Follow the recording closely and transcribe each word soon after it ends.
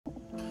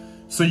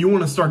So you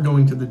want to start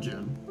going to the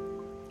gym.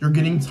 You're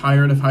getting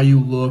tired of how you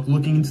look,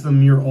 looking into the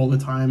mirror all the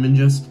time, and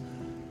just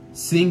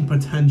seeing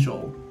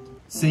potential,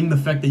 seeing the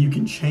fact that you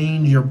can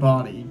change your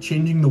body,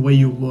 changing the way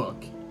you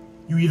look.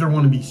 You either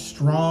want to be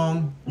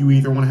strong, you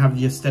either want to have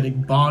the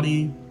aesthetic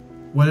body,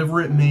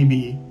 whatever it may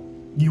be,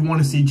 you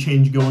want to see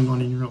change going on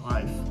in your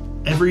life.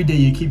 Every day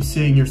you keep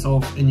seeing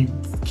yourself and you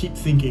keep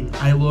thinking,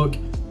 I look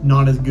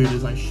not as good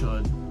as I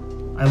should.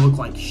 I look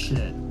like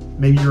shit.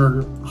 Maybe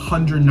you're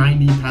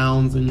 190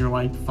 pounds and you're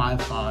like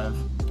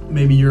 5'5".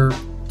 Maybe you're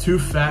too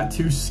fat,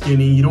 too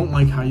skinny, you don't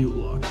like how you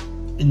look.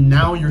 And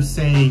now you're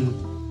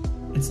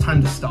saying, it's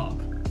time to stop.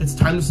 It's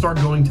time to start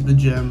going to the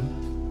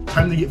gym.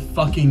 Time to get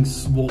fucking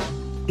swole.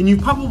 And you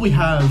probably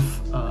have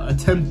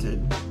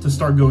attempted to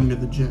start going to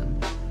the gym,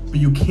 but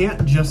you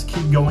can't just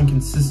keep going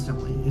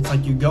consistently. It's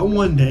like you go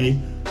one day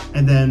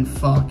and then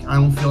fuck, I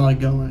don't feel like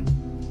going.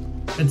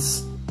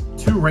 It's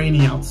too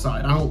rainy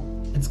outside.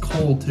 It's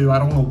cold too, I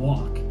don't want to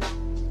walk.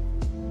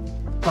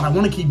 But I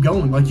want to keep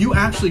going. Like, you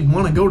actually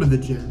want to go to the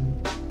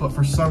gym, but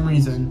for some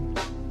reason,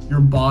 your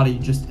body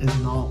just is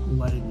not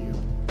letting you.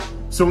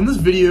 So in this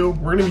video,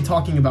 we're going to be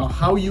talking about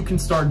how you can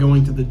start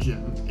going to the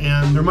gym.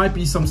 And there might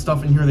be some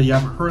stuff in here that you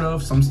haven't heard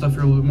of, some stuff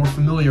you're a little bit more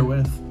familiar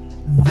with.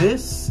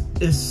 This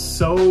is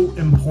so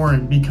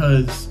important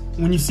because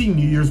when you see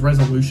New Year's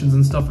resolutions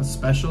and stuff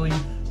especially,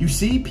 you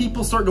see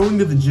people start going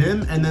to the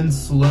gym and then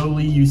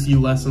slowly you see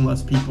less and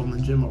less people in the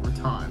gym over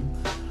time.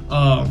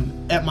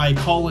 At my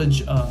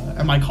college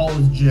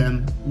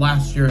gym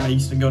last year, I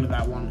used to go to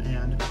that one,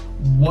 and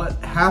what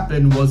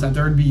happened was that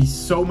there would be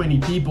so many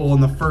people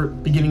in the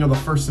beginning of the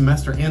first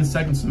semester and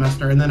second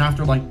semester, and then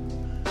after like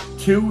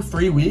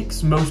 2-3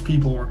 weeks, most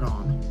people are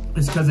gone.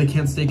 It's because they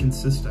can't stay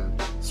consistent.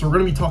 So we're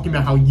going to be talking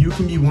about how you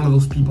can be one of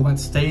those people that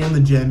stay in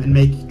the gym and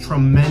make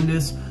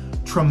tremendous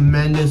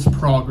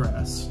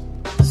progress.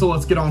 So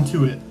let's get on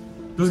to it.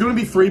 There's going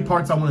to be 3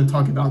 parts I want to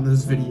talk about in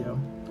this video.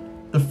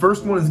 The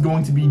first one is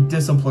going to be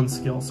discipline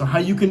skills. So how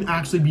you can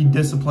actually be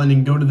disciplined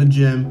and go to the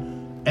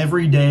gym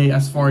every day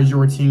as far as your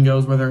routine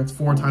goes, whether it's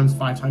 4 times,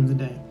 5 times a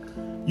day.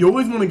 You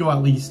always want to go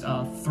at least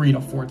 3 to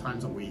 4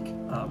 times a week.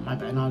 My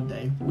bad, not a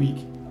day,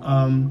 week.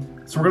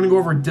 So we're going to go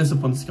over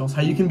discipline skills,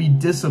 how you can be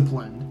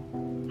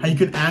disciplined, how you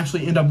can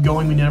actually end up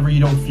going whenever you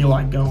don't feel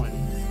like going.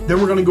 Then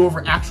we're going to go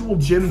over actual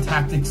gym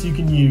tactics you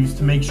can use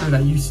to make sure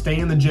that you stay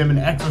in the gym and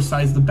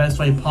exercise the best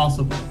way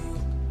possible.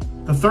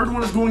 The third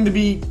one is going to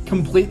be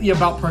completely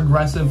about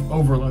progressive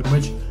overload,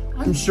 which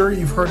I'm sure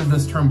you've heard of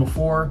this term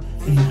before.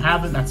 If you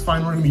haven't, that's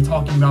fine. We're going to be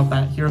talking about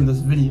that here in this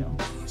video.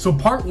 So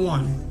part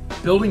 1,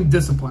 building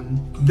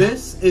discipline.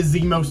 This is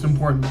the most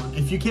important one.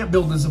 If you can't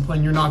build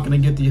discipline, you're not going to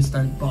get the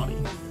aesthetic body,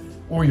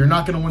 or you're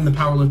not going to win the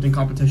powerlifting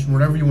competition,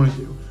 whatever you want to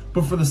do.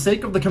 But for the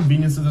sake of the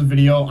convenience of this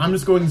video, I'm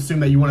just going to assume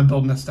that you want to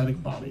build an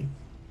aesthetic body.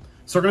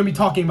 So we're going to be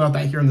talking about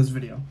that here in this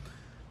video.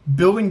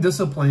 Building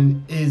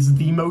discipline is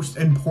the most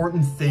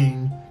important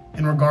thing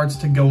in regards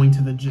to going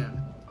to the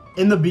gym.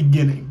 In the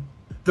beginning,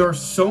 there are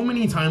so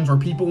many times where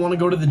people want to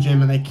go to the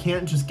gym and they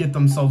can't just get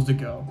themselves to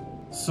go.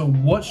 So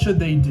what should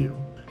they do?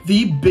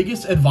 The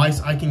biggest advice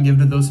I can give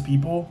to those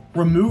people,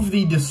 remove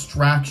the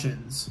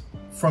distractions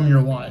from your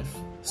life.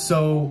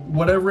 So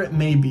whatever it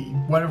may be,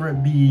 whatever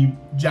it be,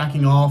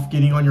 jacking off,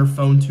 getting on your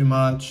phone too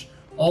much,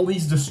 all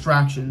these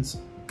distractions,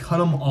 cut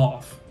them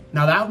off.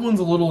 Now that one's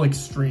a little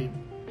extreme.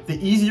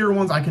 The easier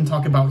ones I can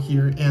talk about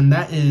here, and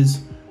that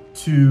is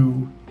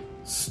to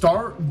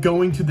start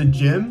going to the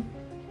gym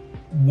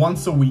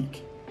once a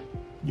week.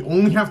 You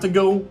only have to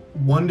go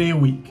 1 day a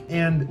week.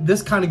 And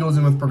this kind of goes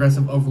in with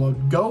progressive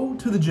overload. Go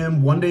to the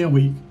gym 1 day a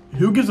week.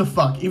 Who gives a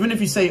fuck? Even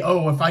if you say,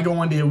 oh, if I go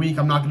 1 day a week,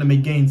 I'm not going to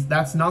make gains.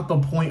 That's not the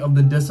point of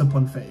the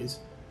discipline phase.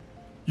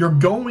 You're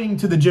going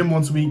to the gym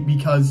once a week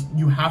because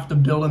you have to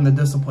build in the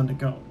discipline to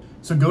go.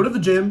 So go to the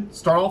gym,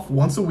 start off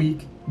once a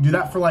week, do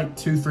that for like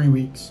 2-3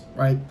 weeks,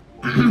 right?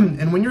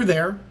 And when you're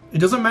there, it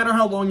doesn't matter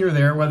how long you're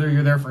there, whether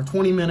you're there for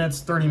 20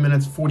 minutes, 30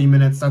 minutes, 40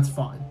 minutes, that's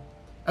fine.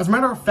 As a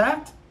matter of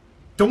fact,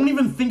 don't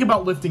even think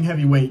about lifting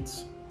heavy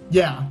weights.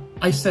 Yeah,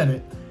 I said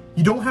it.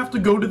 You don't have to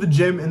go to the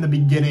gym in the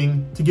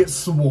beginning to get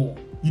swole.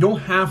 You don't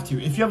have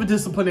to. If you have a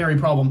disciplinary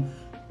problem,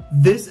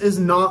 this is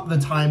not the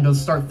time to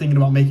start thinking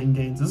about making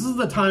gains. This is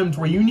the time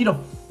where you need to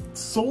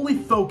solely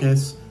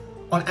focus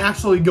on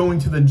actually going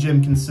to the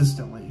gym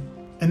consistently.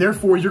 And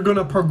therefore, you're going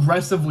to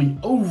progressively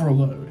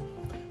overload.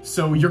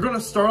 So you're going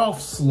to start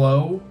off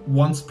slow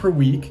once per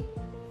week,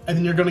 and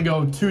then you're going to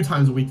go 2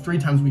 times a week, 3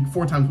 times a week,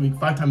 4 times a week,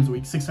 5 times a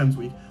week, 6 times a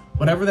week,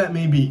 whatever that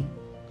may be.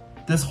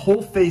 This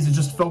whole phase is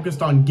just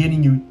focused on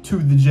getting you to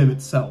the gym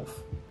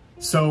itself.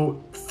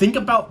 So think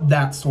about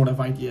that sort of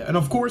idea. And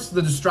of course,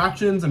 the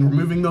distractions and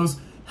removing those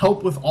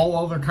help with all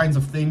other kinds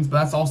of things, but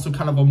that's also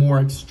kind of a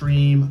more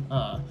extreme,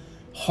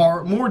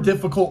 more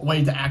difficult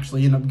way to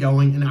actually end up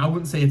going, and I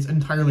wouldn't say it's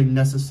entirely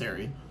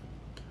necessary.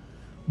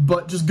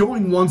 But just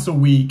going once a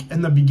week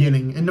in the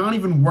beginning and not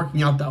even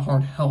working out that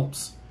hard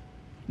helps.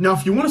 Now,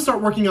 if you want to start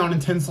working out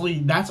intensely,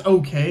 that's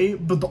okay,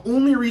 but the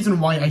only reason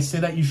why I say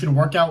that you should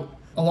work out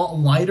a lot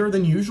lighter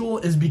than usual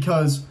is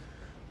because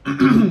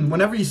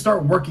whenever you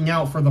start working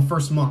out for the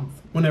first month,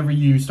 whenever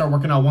you start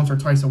working out once or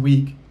twice a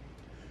week,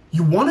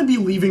 you want to be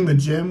leaving the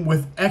gym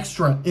with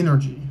extra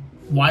energy.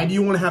 Why do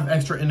you want to have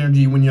extra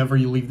energy whenever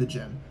you leave the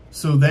gym?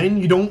 So then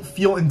you don't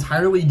feel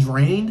entirely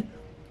drained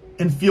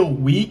and feel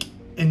weak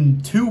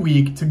and too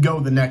weak to go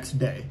the next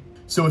day.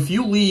 So if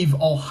you leave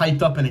all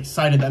hyped up and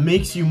excited, that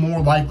makes you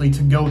more likely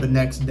to go the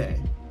next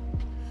day.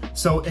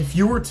 So if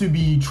you were to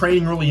be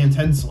training really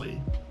intensely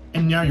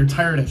and now you're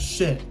tired as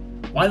shit,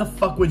 why the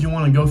fuck would you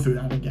want to go through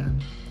that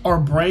again? Our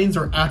brains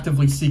are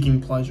actively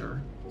seeking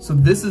pleasure. So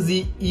this is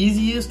the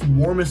easiest,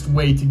 warmest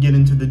way to get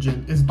into the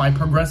gym, is by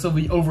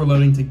progressively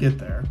overloading to get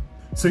there.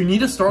 So you need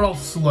to start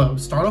off slow.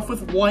 Start off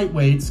with light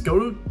weights, go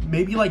to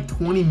maybe like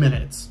 20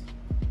 minutes,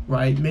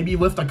 right? Maybe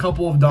lift a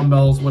couple of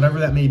dumbbells, whatever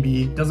that may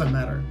be, doesn't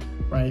matter,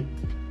 right?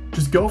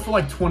 Just go for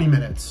like 20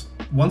 minutes,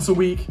 once a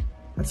week.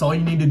 That's all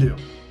you need to do.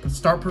 But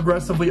start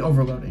progressively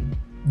overloading.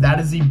 That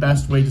is the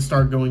best way to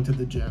start going to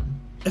the gym.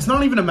 It's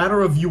not even a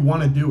matter of you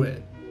want to do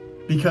it,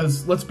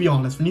 because let's be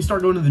honest, when you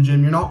start going to the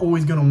gym, you're not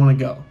always going to want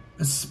to go,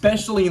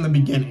 especially in the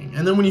beginning.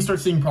 And then when you start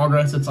seeing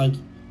progress, it's like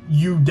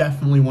you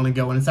definitely want to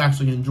go and it's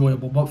actually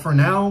enjoyable. But for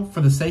now,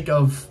 for the sake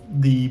of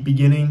the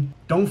beginning,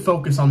 don't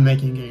focus on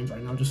making gains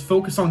right now. Just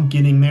focus on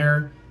getting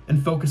there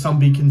and focus on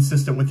being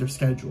consistent with your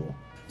schedule.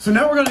 So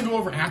now we're going to go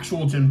over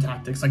actual gym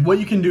tactics, like what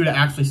you can do to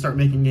actually start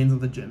making gains in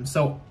the gym.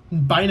 So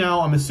by now,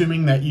 I'm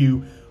assuming that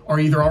you are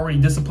either already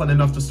disciplined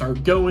enough to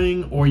start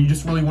going, or you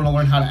just really want to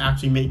learn how to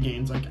actually make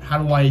gains. Like, how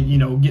do I,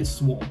 get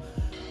swole?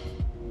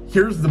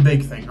 Here's the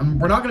big thing.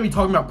 We're not going to be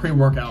talking about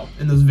pre-workout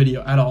in this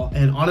video at all.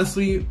 And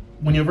honestly,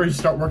 whenever you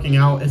start working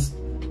out,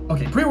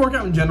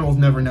 pre-workout in general is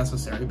never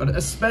necessary, but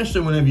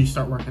especially whenever you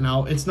start working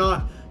out, it's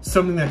not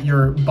something that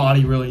your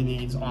body really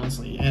needs,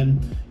 honestly.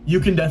 And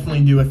you can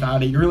definitely do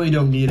without it. You really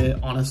don't need it,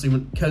 honestly,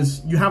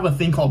 because you have a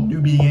thing called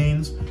newbie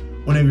gains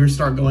whenever you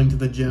start going to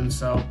the gym.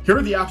 So here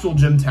are the actual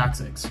gym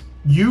tactics.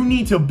 You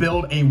need to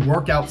build a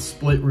workout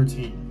split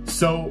routine.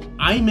 So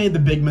I made the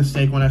big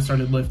mistake when I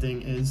started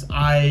lifting is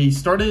I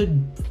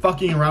started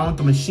fucking around with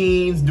the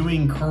machines,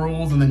 doing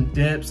curls and then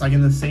dips like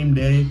in the same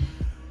day.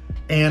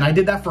 And I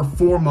did that for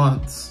 4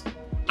 months.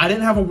 I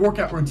didn't have a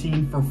workout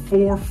routine for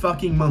 4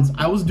 fucking months.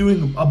 I was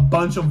doing a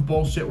bunch of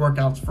bullshit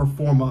workouts for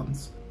 4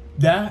 months.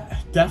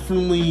 That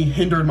definitely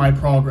hindered my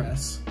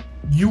progress.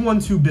 You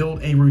want to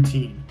build a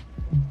routine,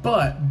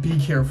 but be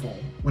careful.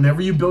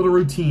 Whenever you build a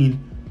routine,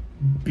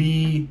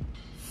 be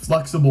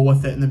flexible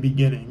with it in the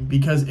beginning,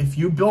 because if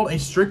you build a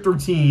strict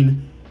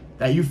routine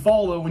that you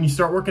follow when you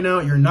start working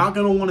out, you're not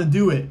going to want to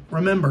do it.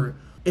 Remember,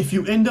 if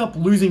you end up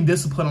losing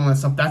discipline on that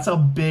stuff, that's a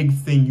big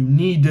thing. You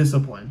need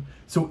discipline.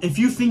 So if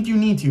you think you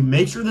need to,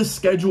 make sure the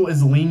schedule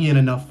is lenient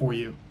enough for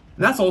you.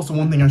 And that's also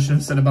one thing I should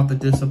have said about the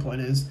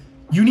discipline is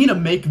you need to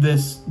make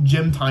this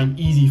gym time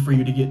easy for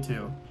you to get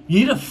to.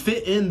 You need to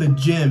fit in the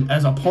gym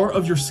as a part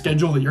of your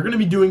schedule that you're going to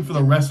be doing for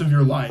the rest of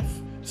your life.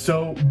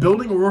 So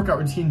building a workout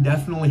routine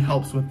definitely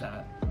helps with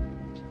that.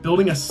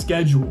 Building a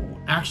schedule,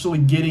 actually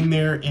getting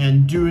there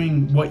and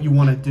doing what you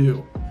want to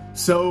do.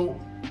 So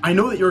I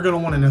know that you're going to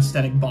want an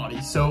aesthetic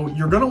body. So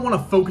you're going to want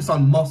to focus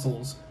on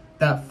muscles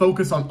that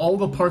focus on all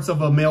the parts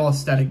of a male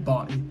aesthetic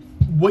body.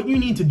 What you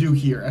need to do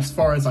here as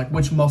far as like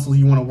which muscles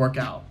you want to work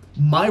out.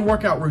 My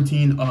workout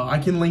routine, I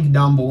can link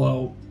down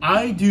below.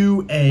 I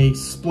do a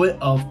split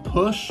of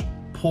push,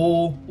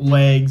 pull,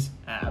 legs,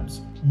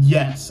 abs.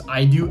 Yes,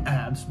 I do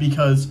abs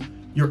because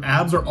your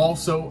abs are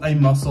also a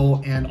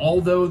muscle, and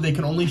although they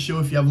can only show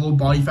if you have a low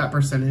body fat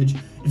percentage,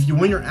 if you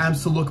want your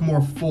abs to look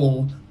more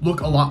full,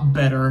 look a lot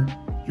better,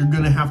 you're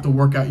gonna have to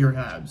work out your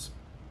abs.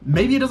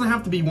 Maybe it doesn't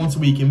have to be once a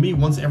week, it can be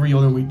once every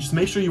other week. Just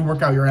make sure you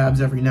work out your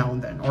abs every now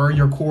and then, or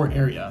your core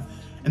area.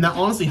 And that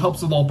honestly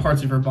helps with all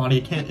parts of your body.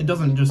 It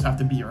doesn't just have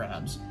to be your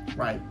abs,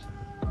 right?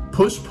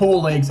 Push,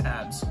 pull, legs,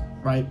 abs,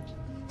 right?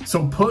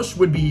 So push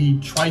would be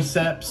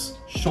triceps,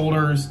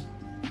 shoulders,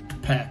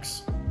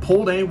 pecs.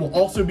 Pull day will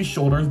also be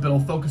shoulders, but it'll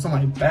focus on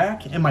my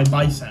back and my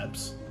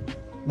biceps.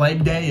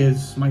 Leg day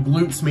is my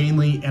glutes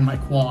mainly and my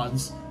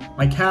quads.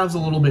 My calves a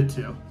little bit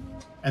too.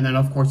 And then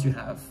of course you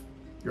have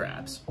your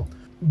abs.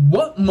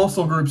 What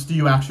muscle groups do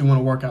you actually want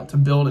to work out to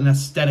build an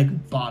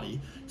aesthetic body?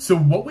 So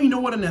what we know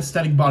what an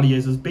aesthetic body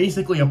is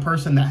basically a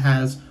person that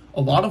has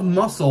a lot of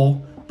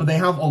muscle, but they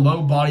have a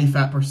low body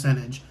fat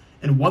percentage.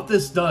 And what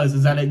this does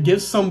is that it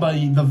gives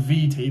somebody the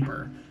V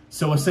taper.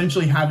 So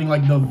essentially having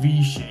like the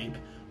V shape,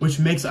 which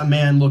makes a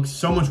man look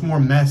so much more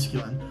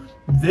masculine.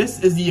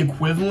 This is the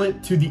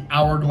equivalent to the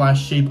hourglass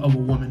shape of a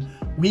woman.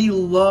 We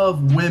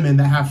love women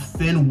that have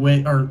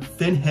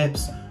thin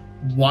hips,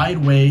 wide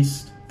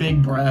waist,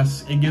 big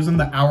breasts. It gives them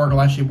the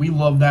hourglass shape. We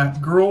love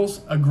that.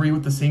 Girls agree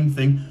with the same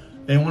thing.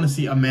 They want to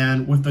see a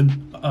man with the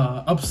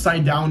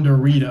upside down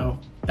Dorito.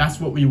 That's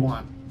what we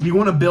want. We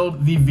want to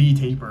build the V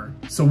taper.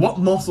 So what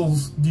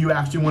muscles do you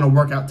actually want to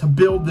work out to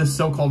build this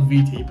so-called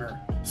V taper?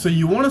 So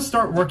you want to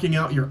start working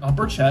out your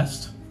upper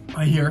chest,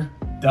 right here,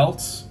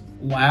 delts,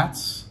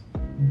 lats,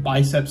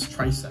 biceps,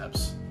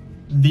 triceps.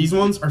 These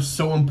ones are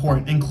so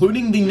important,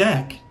 including the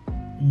neck.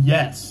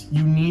 Yes,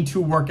 you need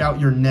to work out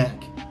your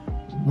neck.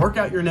 Work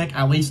out your neck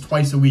at least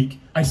twice a week.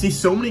 I see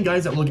so many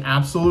guys that look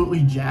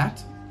absolutely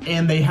jacked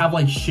and they have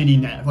like shitty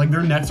neck. Like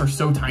their necks are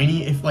so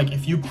tiny.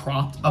 If you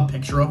cropped a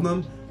picture of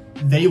them,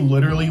 they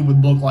literally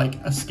would look like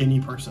a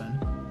skinny person.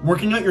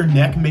 Working out your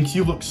neck makes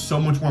you look so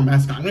much more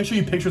masculine. I'm gonna show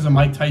you pictures of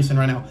Mike Tyson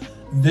right now.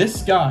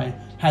 This guy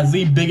has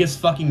the biggest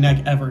fucking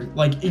neck ever.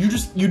 Like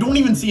you don't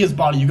even see his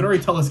body. You can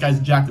already tell this guy's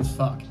jacked as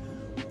fuck.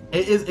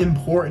 It is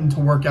important to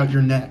work out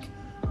your neck.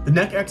 The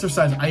neck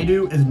exercise I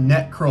do is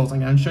neck curls. I'm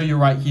gonna show you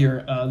right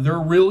here. They're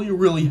really,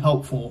 really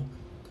helpful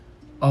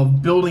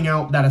of building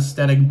out that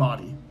aesthetic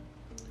body.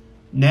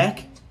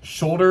 Neck,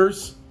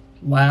 shoulders,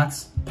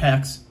 lats,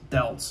 pecs,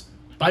 delts.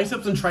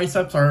 Biceps and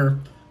triceps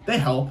they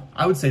help.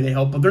 I would say they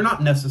help, but they're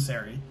not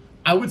necessary.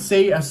 I would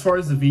say as far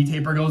as the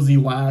V-taper goes, the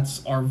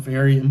lats are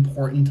very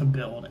important to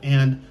build,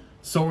 and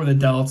so are the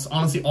delts.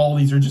 Honestly, all of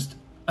these are just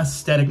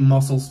aesthetic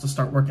muscles to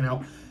start working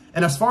out.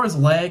 And as far as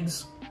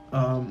legs,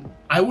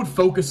 I would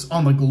focus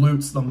on the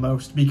glutes the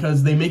most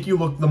because they make you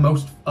look the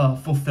most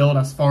fulfilled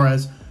as far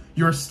as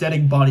your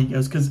aesthetic body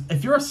goes. Because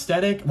if you're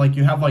aesthetic, like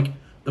you have like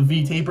the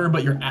V-taper,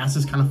 but your ass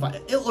is kind of flat,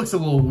 it looks a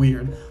little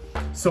weird.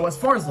 So as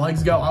far as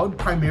legs go, I would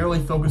primarily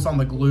focus on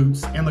the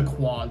glutes and the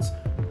quads.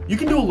 You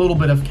can do a little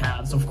bit of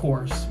calves, of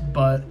course,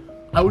 but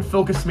I would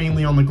focus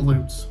mainly on the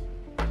glutes.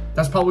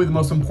 That's probably the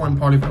most important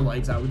part of your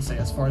legs, I would say,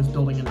 as far as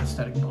building an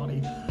aesthetic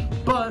body.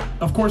 But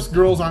of course,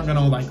 girls aren't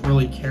gonna like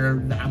really care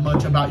that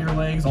much about your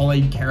legs. All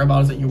they care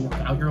about is that you work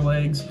out your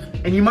legs.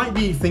 And you might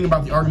be thinking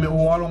about the argument,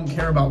 well, I don't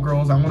care about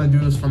girls, I wanna do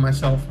this for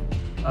myself.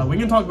 We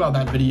can talk about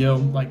that video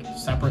like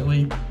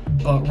separately,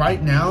 but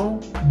right now,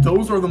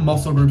 those are the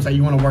muscle groups that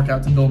you wanna work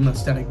out to build an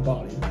aesthetic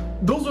body.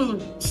 Those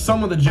are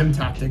some of the gym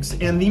tactics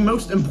and the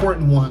most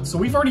important ones. So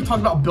we've already talked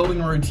about building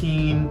a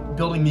routine,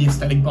 building the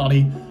aesthetic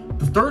body.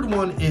 The third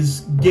one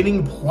is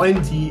getting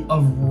plenty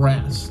of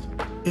rest.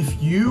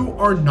 If you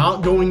are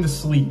not going to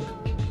sleep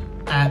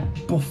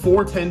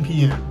before 10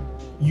 p.m.,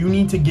 you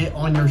need to get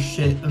on your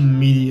shit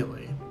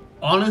immediately.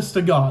 Honest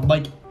to God,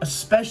 like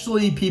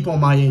especially people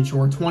my age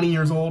who are 20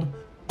 years old,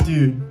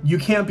 dude, you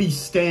can't be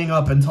staying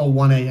up until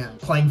 1 a.m.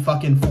 playing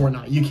fucking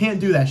Fortnite. You can't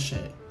do that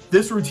shit.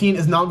 This routine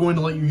is not going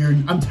to let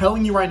you, I'm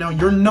telling you right now,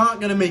 you're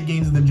not gonna make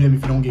gains in the gym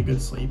if you don't get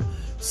good sleep.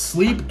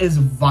 Sleep is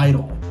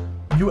vital.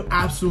 You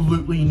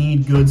absolutely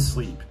need good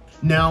sleep.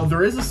 Now,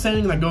 there is a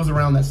saying that goes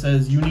around that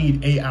says you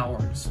need 8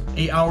 hours.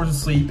 8 hours of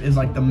sleep is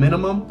like the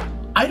minimum.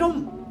 I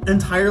don't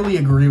entirely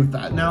agree with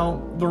that.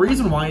 Now, the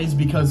reason why is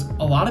because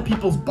a lot of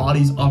people's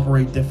bodies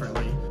operate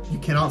differently. You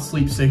cannot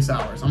sleep 6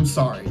 hours. I'm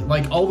sorry.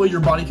 Like, although your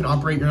body can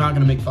operate, you're not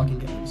gonna make fucking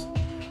gains.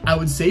 I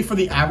would say for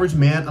the average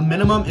man, a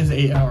minimum is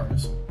 8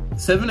 hours.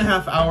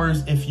 7.5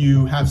 hours if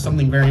you have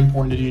something very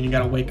important to do and you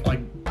gotta wake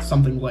like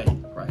something late,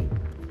 right?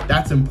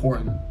 That's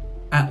important.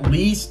 At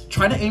least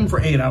try to aim for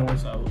 8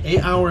 hours though.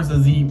 8 hours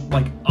is the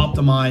like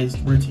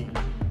optimized routine.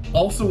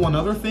 Also, one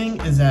other thing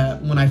is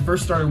that when I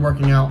first started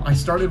working out, I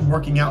started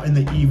working out in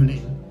the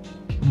evening.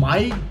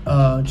 My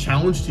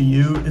challenge to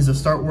you is to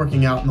start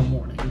working out in the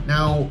morning.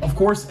 Now, of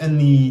course, in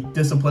the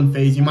discipline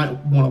phase, you might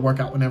want to work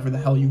out whenever the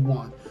hell you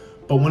want.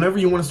 But whenever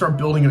you want to start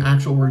building an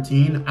actual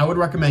routine, I would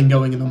recommend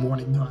going in the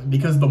morning time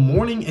because the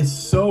morning is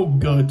so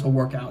good to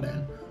work out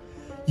in.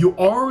 You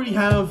already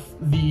have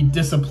the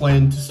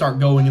discipline to start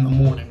going in the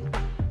morning.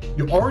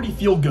 You already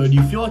feel good.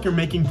 You feel like you're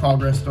making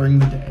progress during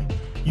the day.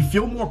 You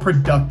feel more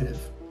productive.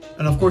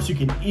 And of course, you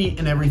can eat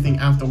and everything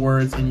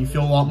afterwards, and you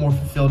feel a lot more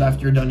fulfilled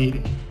after you're done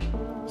eating.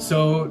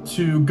 So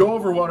to go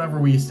over whatever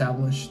we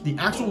established, the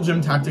actual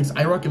gym tactics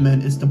I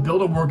recommend is to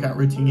build a workout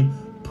routine,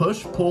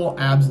 push, pull,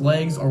 abs,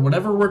 legs, or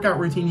whatever workout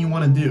routine you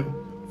want to do.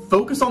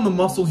 Focus on the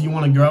muscles you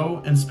want to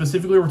grow, and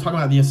specifically we're talking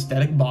about the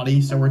aesthetic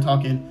body, so we're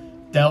talking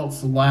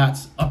delts,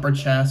 lats, upper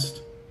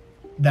chest,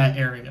 that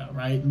area,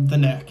 right? The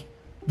neck.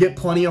 Get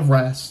plenty of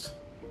rest,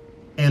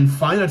 and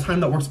find a time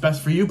that works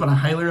best for you, but I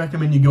highly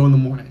recommend you go in the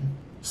morning.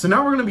 So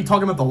now we're going to be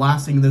talking about the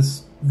last thing in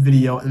this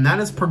video, and that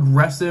is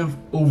progressive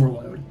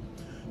overload.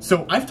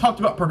 So I've talked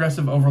about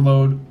progressive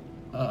overload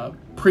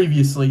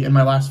previously in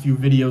my last few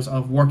videos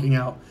of working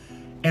out,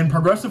 and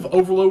progressive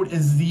overload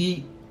is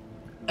the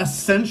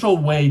essential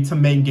way to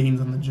make gains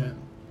in the gym,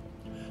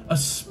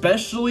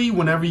 especially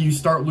whenever you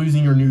start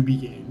losing your newbie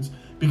gains.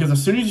 Because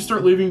as soon as you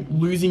start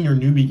losing your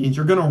newbie gains,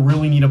 you're gonna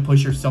really need to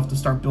push yourself to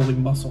start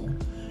building muscle,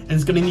 and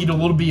it's gonna need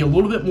be a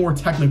little bit more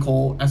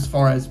technical as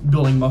far as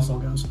building muscle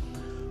goes.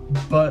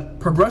 But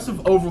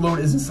progressive overload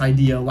is this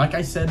idea, like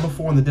I said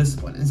before in the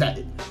discipline, is that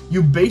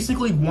you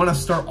basically want to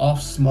start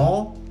off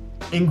small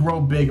and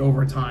grow big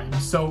over time.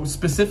 So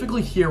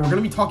specifically here, we're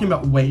going to be talking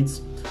about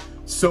weights.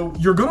 So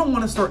you're going to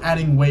want to start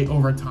adding weight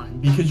over time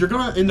because you're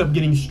going to end up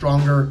getting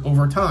stronger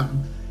over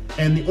time.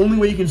 And the only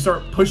way you can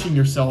start pushing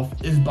yourself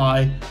is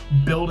by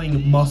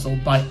building muscle,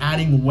 by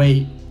adding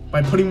weight,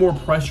 by putting more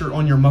pressure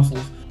on your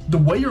muscles. The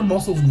way your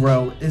muscles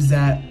grow is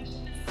that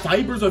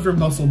fibers of your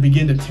muscle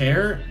begin to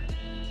tear,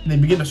 and they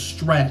begin to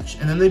stretch,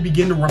 and then they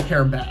begin to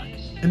repair back.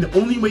 And the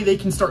only way they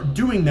can start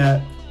doing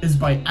that is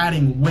by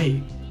adding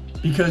weight,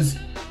 because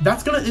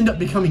that's gonna end up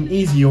becoming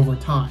easy over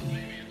time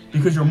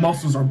because your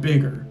muscles are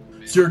bigger.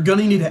 So you're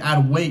gonna need to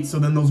add weight so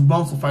then those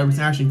muscle fibers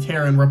can actually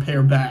tear and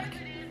repair back.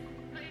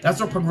 That's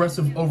what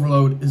progressive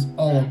overload is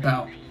all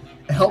about.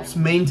 It helps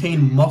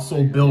maintain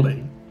muscle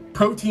building.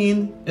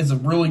 Protein is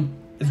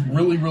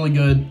really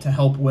good to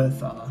help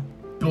with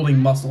building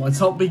muscle. It's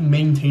helping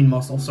maintain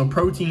muscle. So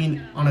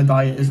protein on a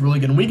diet is really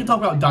good. And we can talk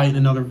about diet in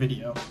another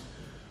video.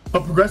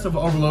 But progressive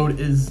overload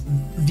is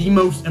the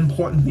most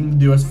important thing to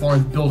do as far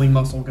as building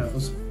muscle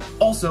goes.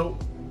 Also,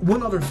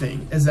 one other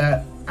thing is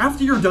that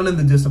after you're done in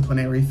the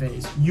disciplinary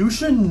phase, you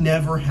should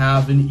never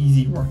have an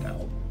easy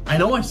workout. I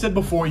know I said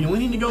before, you only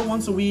need to go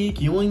once a week.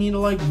 You only need to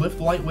like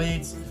lift light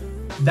weights.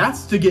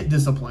 That's to get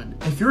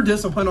disciplined. If you're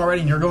disciplined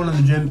already and you're going to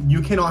the gym,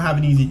 you cannot have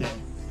an easy day.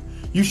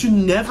 You should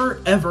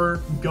never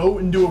ever go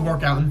and do a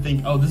workout and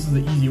think, oh, this is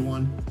the easy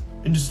one,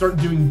 and just start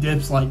doing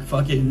dips like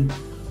fucking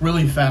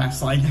really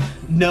fast. Like,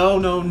 no.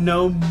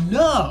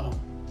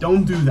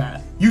 Don't do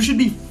that. You should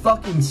be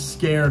fucking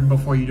scared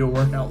before you do a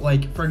workout.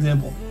 Like, for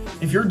example,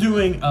 if you're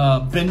doing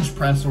bench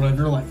press or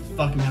whatever, you're like,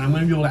 fuck man, I'm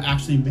gonna be able to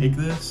actually make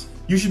this.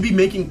 You should be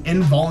making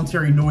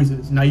involuntary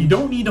noises. Now, you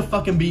don't need to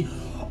fucking be,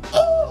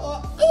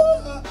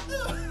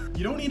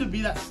 you don't need to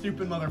be that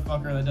stupid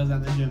motherfucker that does that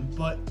in the gym.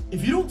 But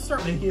if you don't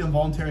start making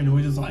involuntary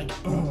noises like,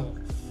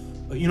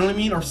 you know what I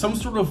mean? Or some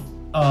sort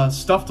of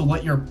stuff to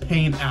let your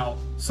pain out,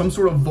 some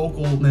sort of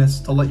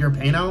vocalness to let your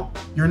pain out,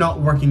 you're not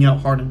working out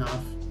hard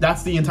enough.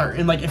 That's the entire,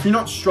 and like if you're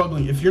not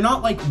struggling, if you're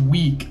not like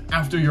weak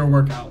after your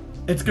workout,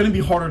 it's gonna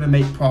be harder to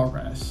make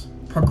progress.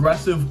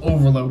 Progressive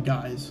overload,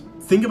 guys.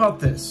 Think about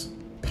this.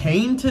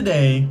 Pain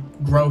today,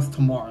 growth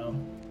tomorrow.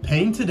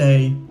 Pain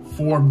today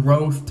for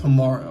growth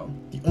tomorrow.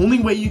 The only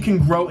way you can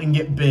grow and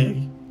get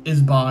big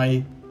is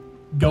by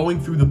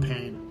going through the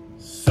pain.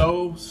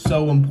 So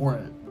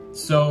important.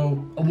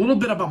 So a little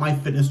bit about my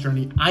fitness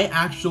journey.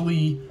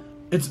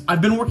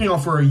 I've been working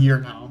out for a year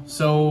now.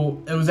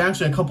 So it was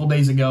actually a couple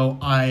days ago,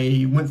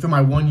 I went through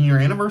my 1 year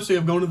anniversary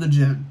of going to the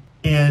gym.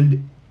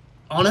 And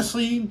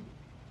honestly,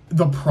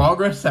 the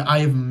progress that I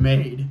have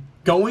made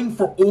going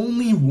for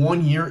only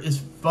 1 year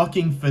is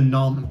fucking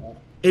phenomenal.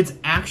 It's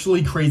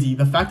actually crazy.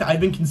 The fact that I've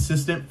been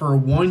consistent for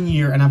 1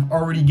 year and I've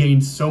already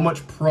gained so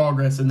much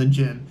progress in the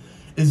gym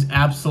is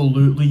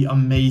absolutely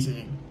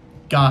amazing.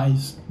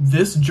 Guys,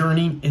 this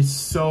journey is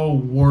so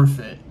worth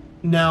it.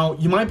 Now,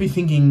 you might be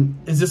thinking,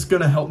 is this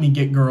gonna help me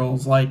get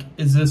girls? Like,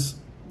 is this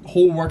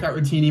whole workout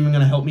routine even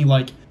gonna help me?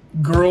 Like,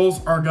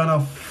 girls are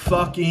gonna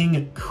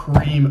fucking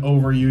cream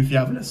over you if you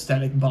have an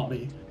aesthetic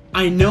body.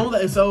 I know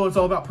that it's all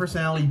about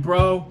personality,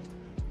 bro.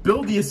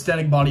 Build the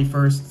aesthetic body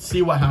first,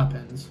 see what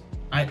happens.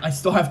 I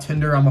still have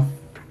Tinder. I'm a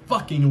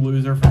fucking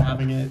loser for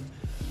having it.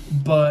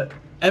 But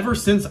ever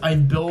since I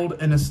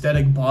built an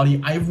aesthetic body,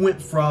 I went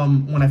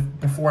from,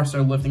 before I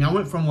started lifting, I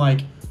went from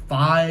like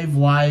 5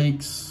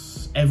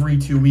 likes every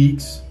 2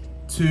 weeks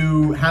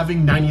to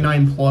having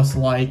 99 plus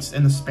likes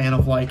in the span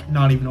of like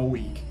not even a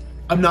week.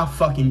 I'm not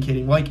fucking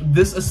kidding. Like,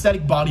 this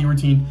aesthetic body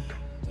routine,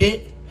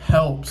 it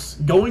helps.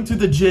 Going to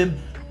the gym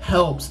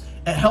helps.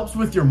 It helps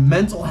with your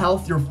mental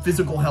health, your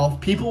physical health.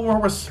 People will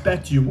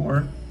respect you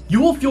more. You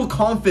will feel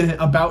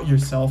confident about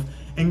yourself,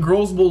 and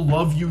girls will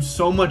love you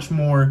so much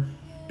more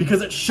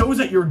because it shows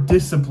that you're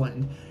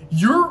disciplined.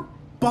 Your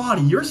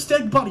body, your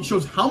aesthetic body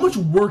shows how much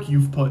work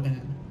you've put in.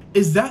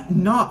 Is that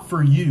not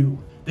for you?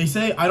 They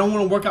say, I don't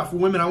want to work out for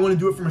women, I want to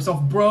do it for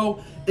myself.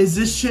 Bro, is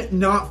this shit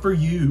not for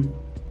you?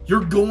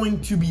 You're going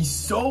to be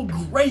so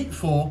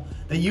grateful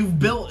that you've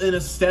built an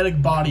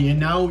aesthetic body and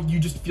now you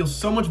just feel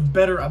so much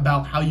better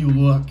about how you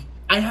look.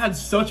 I had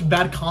such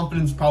bad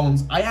confidence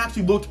problems. I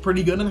actually looked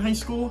pretty good in high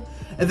school,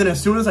 and then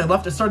as soon as I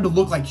left, I started to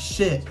look like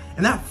shit,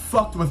 and that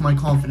fucked with my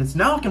confidence.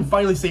 Now I can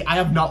finally say I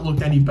have not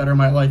looked any better in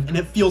my life, and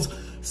it feels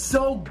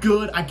so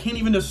good. I can't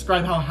even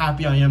describe how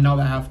happy I am now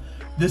that I have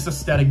this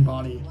aesthetic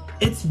body.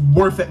 It's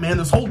worth it, man.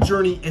 This whole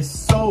journey is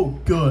so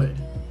good,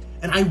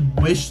 and I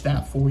wish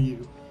that for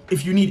you.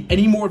 If you need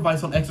any more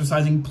advice on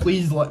exercising,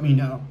 please let me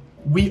know.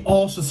 We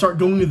all should start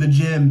going to the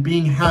gym,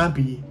 being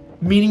happy,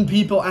 meeting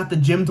people at the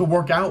gym to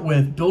work out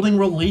with, building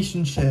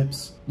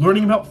relationships,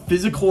 learning about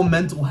physical and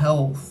mental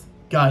health.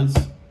 Guys,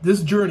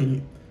 this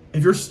journey,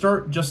 if you're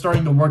just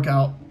starting to work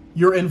out,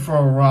 you're in for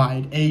a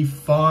ride, a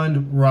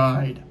fun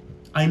ride.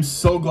 I'm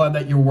so glad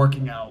that you're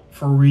working out,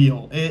 for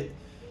real.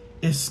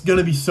 It's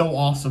gonna be so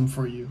awesome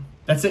for you.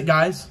 That's it,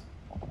 guys.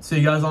 See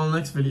you guys on the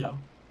next video.